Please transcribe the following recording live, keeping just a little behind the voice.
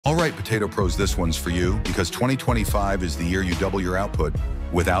right, potato pros, this one's for you because 2025 is the year you double your output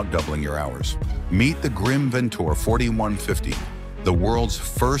without doubling your hours. Meet the Grim Ventor 4150, the world's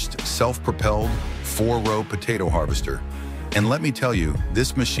first self-propelled 4-row potato harvester. And let me tell you,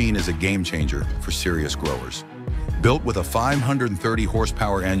 this machine is a game changer for serious growers. Built with a 530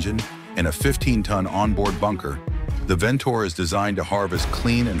 horsepower engine and a 15-ton onboard bunker, the Ventor is designed to harvest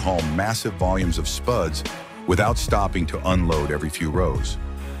clean and haul massive volumes of spuds without stopping to unload every few rows.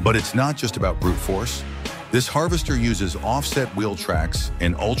 But it's not just about brute force. This harvester uses offset wheel tracks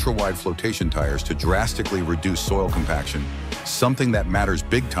and ultra-wide flotation tires to drastically reduce soil compaction, something that matters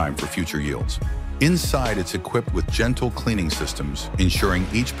big time for future yields. Inside, it's equipped with gentle cleaning systems, ensuring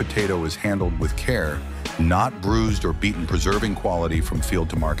each potato is handled with care, not bruised or beaten, preserving quality from field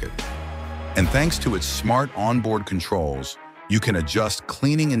to market. And thanks to its smart onboard controls, you can adjust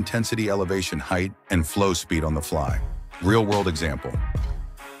cleaning intensity, elevation, height, and flow speed on the fly. Real-world example.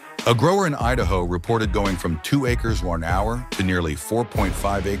 A grower in Idaho reported going from 2 acres 1 hour to nearly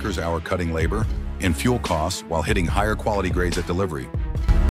 4.5 acres hour cutting labor and fuel costs while hitting higher quality grades at delivery.